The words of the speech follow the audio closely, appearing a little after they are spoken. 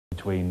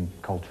between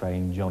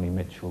Coltrane, Joni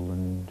Mitchell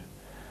and,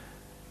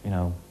 you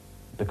know,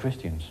 the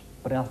Christians.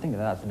 But I think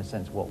that's, in a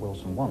sense, what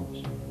Wilson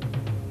wants.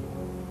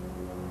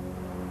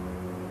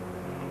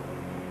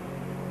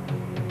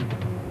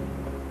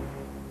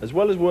 As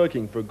well as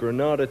working for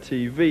Granada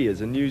TV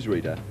as a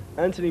newsreader,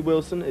 Anthony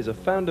Wilson is a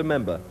founder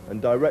member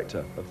and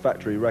director of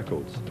Factory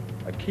Records,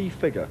 a key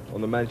figure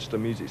on the Manchester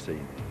music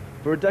scene.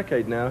 For a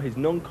decade now, his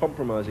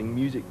non-compromising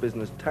music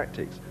business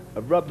tactics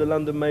have rubbed the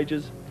London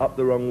majors up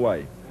the wrong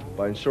way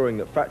by ensuring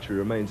that Factory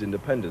remains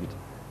independent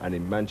and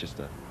in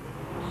Manchester.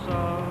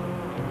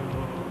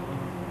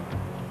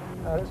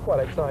 It's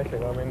quite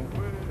exciting. I mean,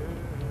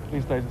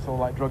 these days it's all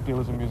like drug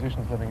dealers and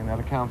musicians living in there.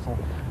 The council,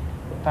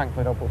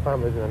 thankfully, don't put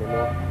families in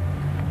anymore.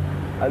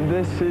 And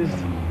this is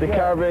the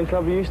Caribbean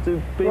Club. It used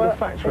to be the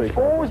Factory It's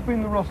Club. always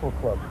been the Russell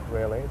Club,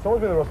 really. It's always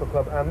been the Russell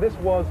Club, and this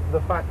was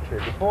the Factory.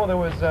 Before there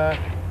was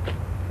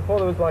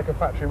like a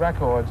Factory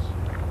Records,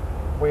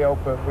 we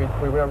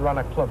ran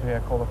a club here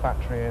called the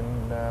Factory in,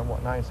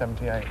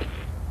 1978. It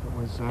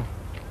was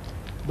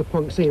the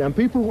punk scene. And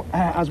people,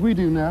 as we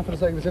do now, for the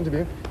sake of this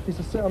interview, used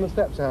to sit on the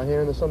steps out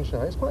here in the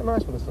sunshine. It's quite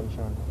nice with the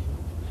sunshine.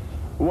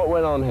 What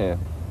went on here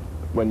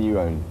when you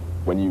ran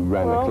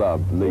the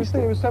club?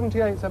 It was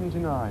 78,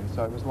 79,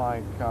 so it was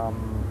like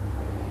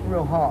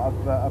real heart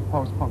of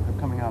post-punk, of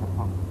coming out of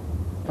punk.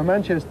 For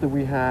Manchester,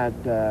 we had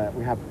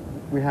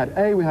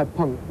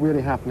punk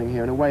really happening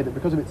here in a way that,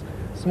 because of its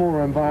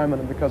smaller environment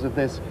and because of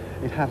this,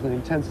 it had an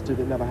intensity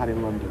that it never had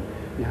in London.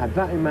 You had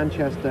that in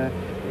Manchester.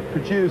 It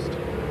produced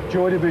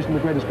Joy Division, the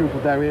greatest group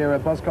of their era,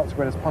 Buzzcocks, the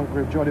greatest punk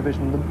group, Joy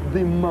Division,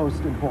 the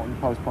most important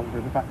post-punk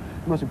group, in fact,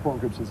 the most important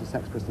group since the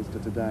Sex Pistols to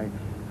today.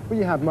 But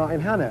you had Martin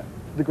Hannett,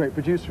 the great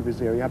producer of his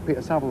era. You had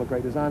Peter Saville, the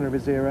great designer of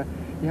his era.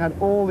 You had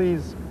all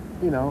these,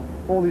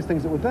 all these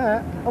things that were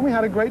there, and we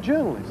had a great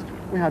journalist.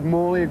 We had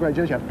Morley, a great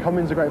journalist. You had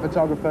Cummins, a great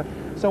photographer.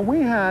 So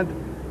we had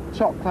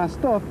top-class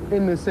stuff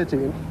in this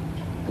city.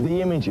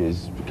 The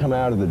images come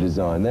out of the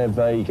design. They're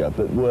vaguer,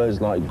 but words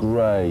like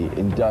grey,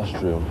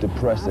 industrial,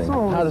 depressing.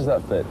 How does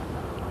that fit?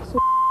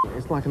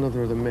 It's like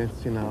another of the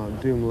myths,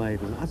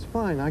 doom-laden. That's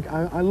fine.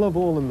 I love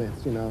all the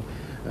myths,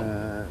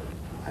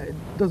 It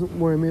doesn't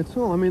worry me at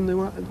all. I mean, there's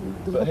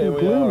nothing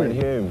gloomy. Are in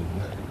Hume.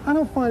 I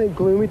don't find it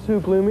too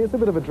gloomy. It's a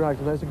bit of a drag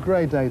today. It's a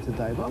grey day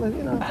today. But,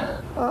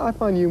 I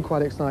find Hume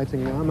quite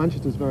exciting.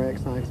 Manchester's very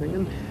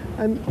exciting.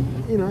 And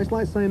it's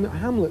like saying that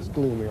Hamlet's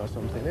gloomy or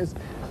something.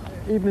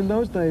 Even in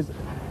those days,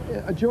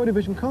 a Joy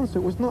Division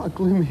concert was not a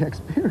gloomy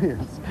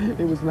experience.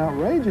 It was an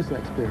outrageous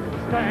experience.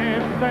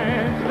 Stand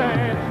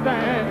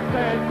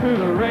to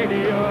the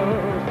radio.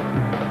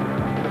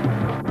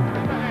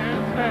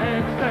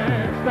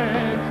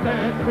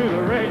 Stand to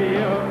the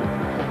radio.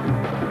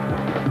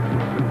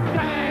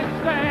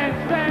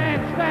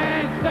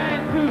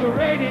 Stand to the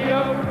radio.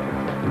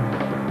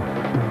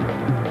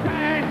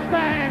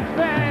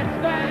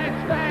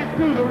 Stand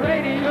to the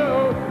radio.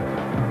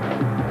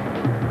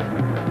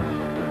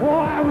 Oh,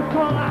 I was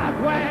called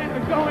out when the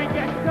going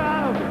gets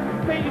tough.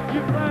 Things you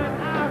learn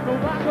are no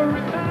longer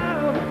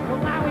enough.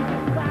 Well, now we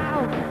can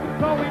sound,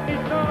 so we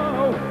need to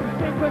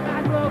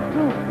synchronize love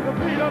to the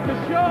beat of the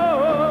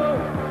show.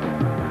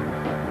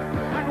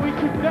 And we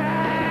should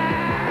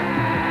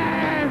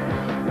dance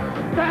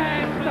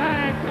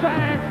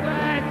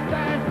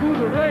to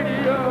the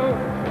radio.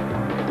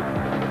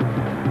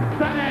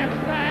 Stand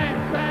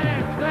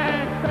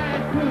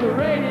to the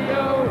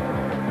radio.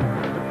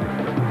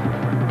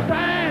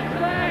 Stand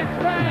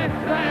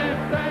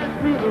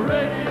to the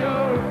radio.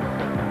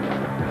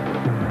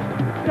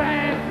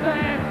 Stand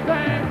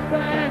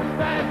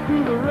to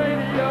the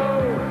radio.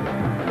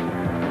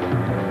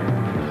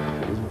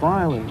 It's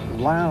violent,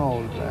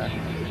 loud,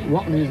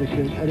 rock music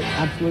at its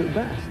absolute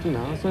best,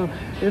 So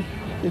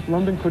if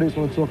London critics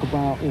want to talk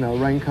about,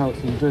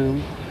 raincoats and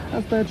doom,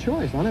 that's their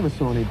choice. I never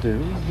saw any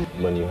doom.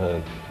 When you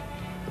heard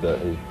that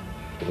he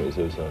committed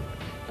suicide?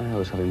 I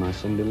was having my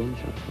Sunday lunch,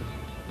 actually.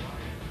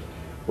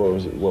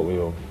 What were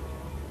your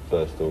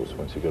first thoughts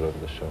once you got over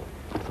the shot?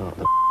 I thought,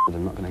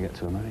 I'm not going to get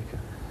to America.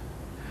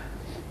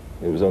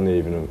 It was on the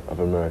evening of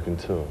an American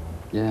tour?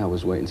 Yeah, I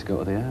was waiting to go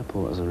to the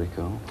airport, as I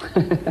recall.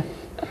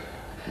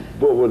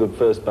 What were the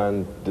first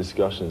band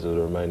discussions of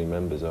the remaining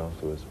members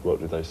afterwards? What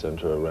did they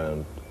centre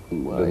around,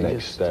 the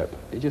next step?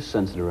 It just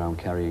centred around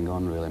carrying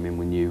on, really. I mean,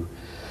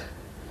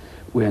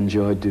 we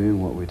enjoyed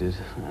doing what we did,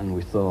 and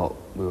we thought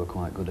we were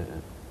quite good at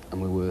it.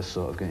 And we were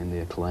sort of getting the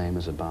acclaim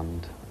as a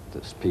band.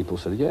 That people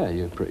said, yeah,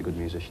 you're pretty good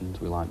musicians.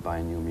 We like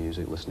buying your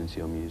music, listening to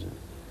your music.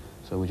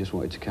 So we just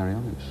wanted to carry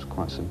on. It was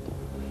quite simple.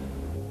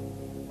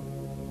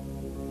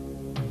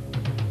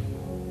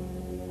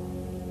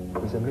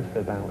 There's a myth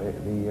about it,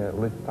 the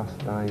live fast,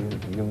 die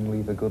young,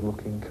 leave a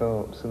good-looking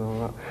corpse and all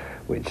that,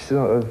 which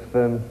sort of,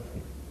 There's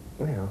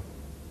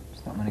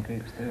not many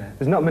groups do it.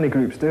 There's not many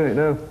groups do it,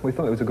 no. We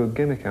thought it was a good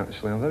gimmick,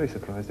 actually. I'm very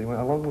surprised he went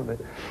along with it.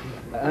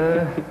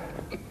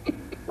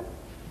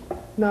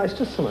 No, it's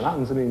just something that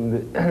happens. I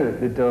mean,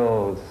 the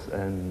Doors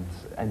and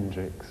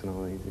Hendrix and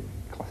all these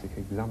classic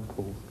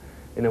examples.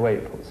 In a way,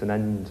 it puts an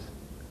end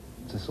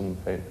to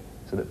something.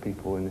 so that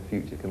people in the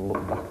future can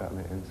look back at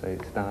it and say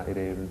it started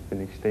here and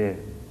finished here.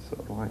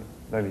 Sort of like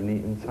very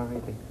neat and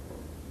tidy.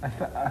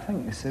 I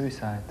think the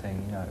suicide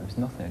thing, you know, it was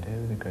nothing to do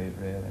with the group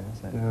really, was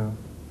it? No.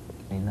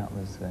 I mean, that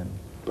was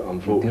But the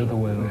unfortunately, other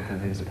world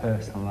of his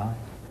personal life,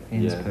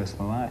 Ian's Yeah.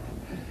 personal life.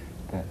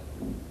 But,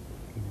 you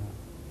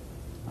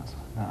know, that's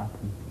why that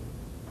happened.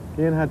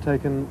 Ian had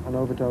taken an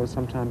overdose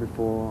sometime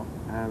before,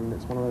 and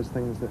it's one of those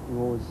things that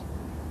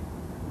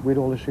we'd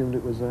all assumed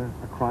it was a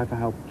cry for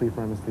help, plea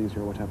for anaesthesia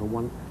or whatever.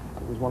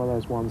 It was one of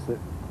those ones that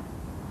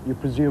you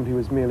presumed he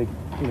was merely,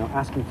 you know,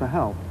 asking for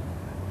help,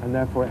 and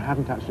therefore it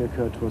hadn't actually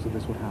occurred to us that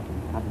this would happen.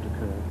 It hadn't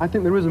occurred. I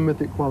think there is a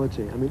mythic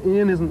quality. I mean,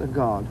 Ian isn't a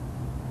god,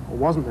 or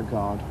wasn't a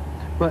god,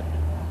 but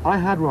I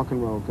had rock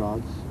and roll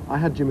gods. I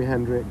had Jimi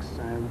Hendrix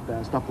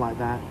and stuff like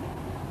that,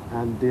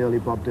 and the early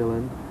Bob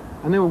Dylan,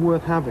 and they were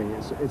worth having.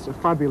 It's a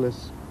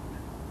fabulous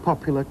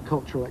popular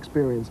cultural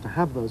experience to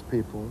have those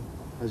people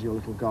as your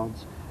little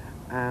gods,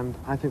 and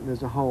I think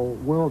there's a whole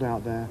world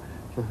out there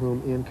for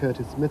whom Ian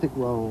Curtis' mythic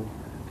role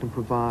can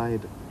provide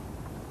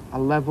a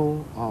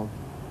level of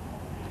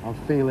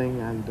feeling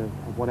and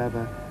of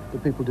whatever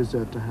that people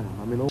deserve to have.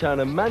 I mean, Town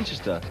of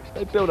Manchester,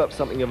 they built up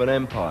something of an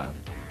empire.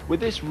 With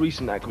this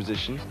recent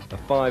acquisition, a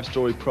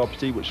 5-storey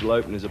property which will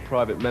open as a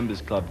private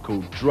members club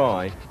called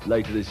Dry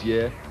later this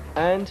year,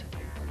 and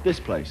this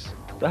place,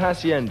 the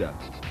Hacienda,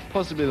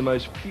 possibly the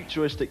most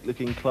futuristic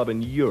looking club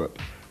in Europe.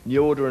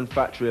 New Order and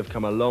Factory have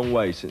come a long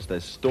way since their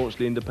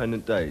staunchly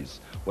independent days,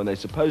 when they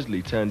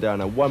supposedly turned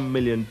down a $1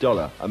 million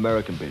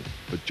American bid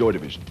for Joy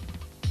Division.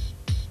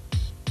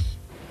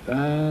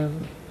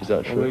 Is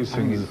that true? Well, these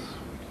things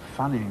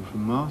fanning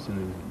from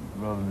Martin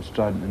rather than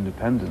strident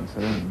independence.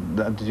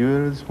 Did you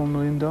hear of this $1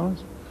 million?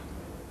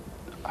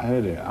 I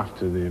heard it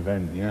after the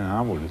event. Yeah,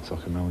 I would have took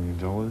 $1 million.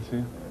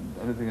 Yeah.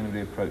 I don't think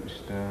anybody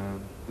approached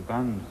the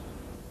band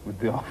with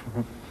the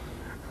offer.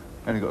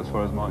 Only got as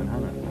far as Martin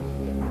Hannett.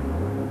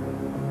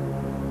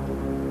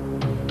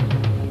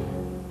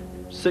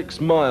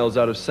 6 miles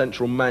out of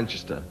central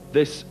Manchester,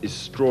 this is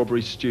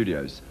Strawberry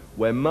Studios,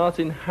 where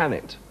Martin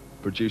Hannett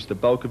produced the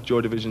bulk of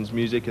Joy Division's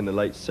music in the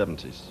late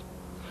 70s.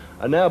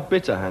 And now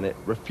bitter Hannett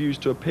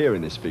refused to appear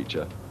in this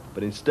feature,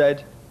 but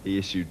instead he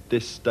issued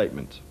this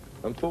statement.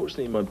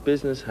 unfortunately my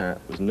business hat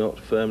was not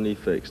firmly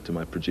fixed to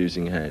my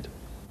producing head.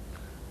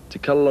 To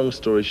cut a long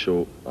story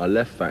short, I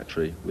left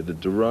Factory with a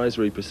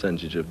derisory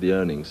percentage of the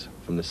earnings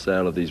from the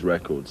sale of these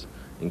records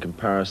in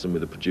comparison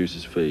with the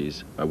producer's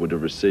fees I would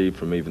have received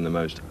from even the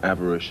most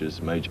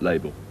avaricious major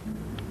label.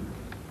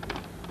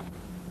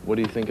 What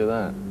do you think of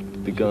that?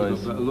 The guys...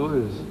 Better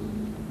lawyers.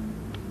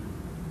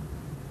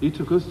 He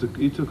took us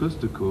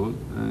to court.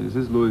 It's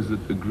his lawyers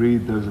that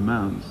agreed those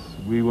amounts.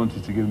 We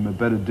wanted to give him a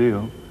better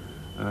deal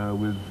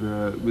with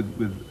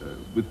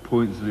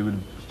points that he would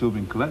have still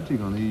been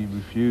collecting on. He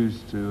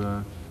refused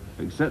to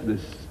accept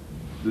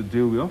the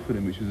deal we offered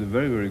him, which was a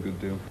very, very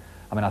good deal.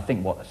 I mean, I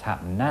think what's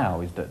happened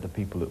now is that the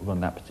people that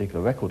run that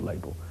particular record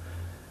label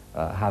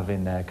have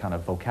in their kind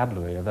of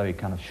vocabulary a very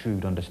kind of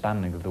shrewd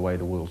understanding of the way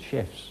the world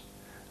shifts.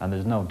 And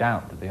there's no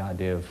doubt that the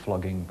idea of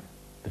flogging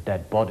the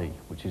dead body,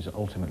 which is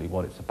ultimately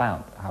what it's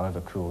about,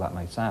 however cruel that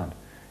may sound,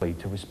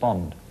 to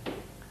respond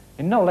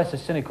in no less a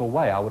cynical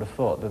way, I would have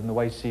thought, than the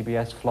way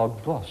CBS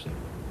flogged Ross.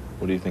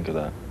 What do you think of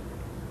that?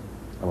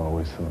 I've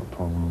always thought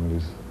Paul Mohammed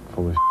is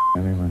full of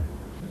anyway.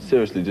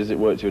 Seriously, does it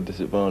work to your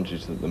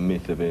disadvantage that the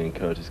myth of Ian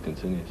Curtis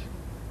continues?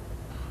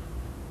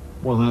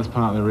 Well, that's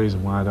part of the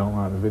reason why I don't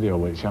like the video,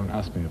 which you haven't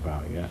asked me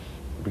about yet,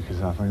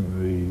 because I think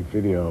the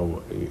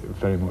video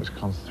very much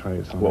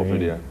concentrates on What Ian.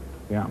 video?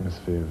 The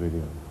Atmosphere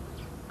video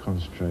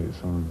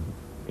concentrates on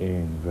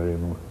Ian very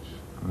much,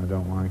 and I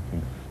don't like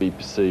it. Be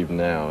perceived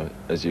now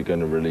as you're going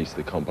to release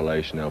the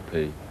compilation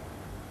LP,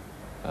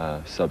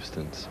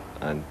 Substance,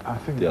 and I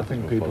think the others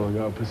will people follow. have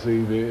got to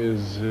perceive it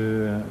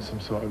as some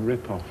sort of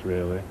rip-off,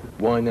 really.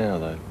 Why now,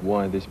 though?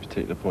 Why this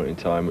particular point in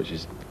time, which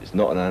is it's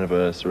not an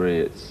anniversary,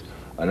 it's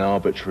an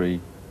arbitrary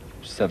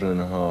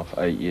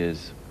 7.5, 8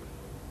 years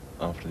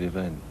after the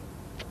event?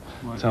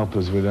 To help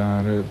us with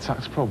our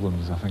tax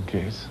problems, I think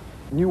it is.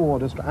 New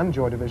Orders and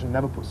Joy Division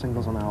never put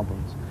singles on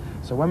albums.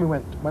 So when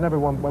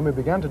we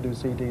began to do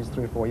CDs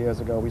 3 or 4 years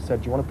ago, we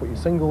said, do you want to put your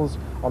singles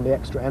on the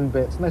extra end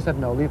bits? And they said,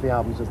 no, leave the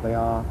albums as they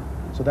are.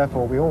 So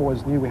therefore, we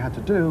always knew we had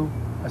to do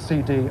a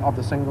CD of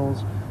the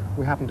singles.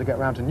 We happened to get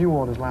around to New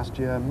Orders last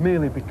year,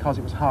 merely because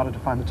it was harder to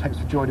find the tapes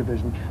for Joy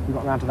Division. We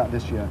got around to that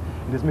this year.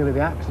 It is merely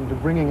the accident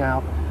of bringing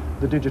out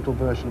the digital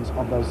versions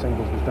of those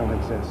singles which don't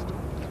exist.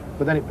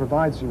 But then it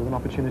provides you with an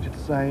opportunity to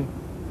say,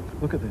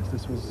 look at this,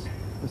 this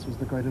was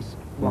the greatest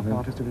rock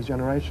artist of his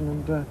generation,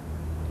 and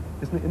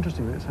isn't it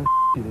interesting that it's so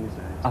these days?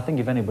 I think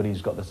if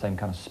anybody's got the same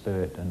kind of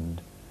spirit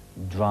and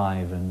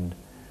drive and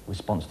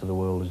response to the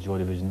world as Joy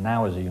Division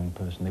now as a young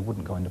person, they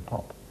wouldn't go into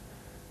pop.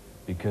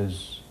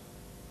 Because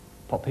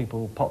the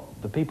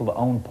people that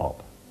own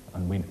pop,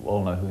 and we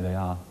all know who they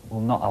are, will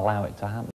not allow it to happen.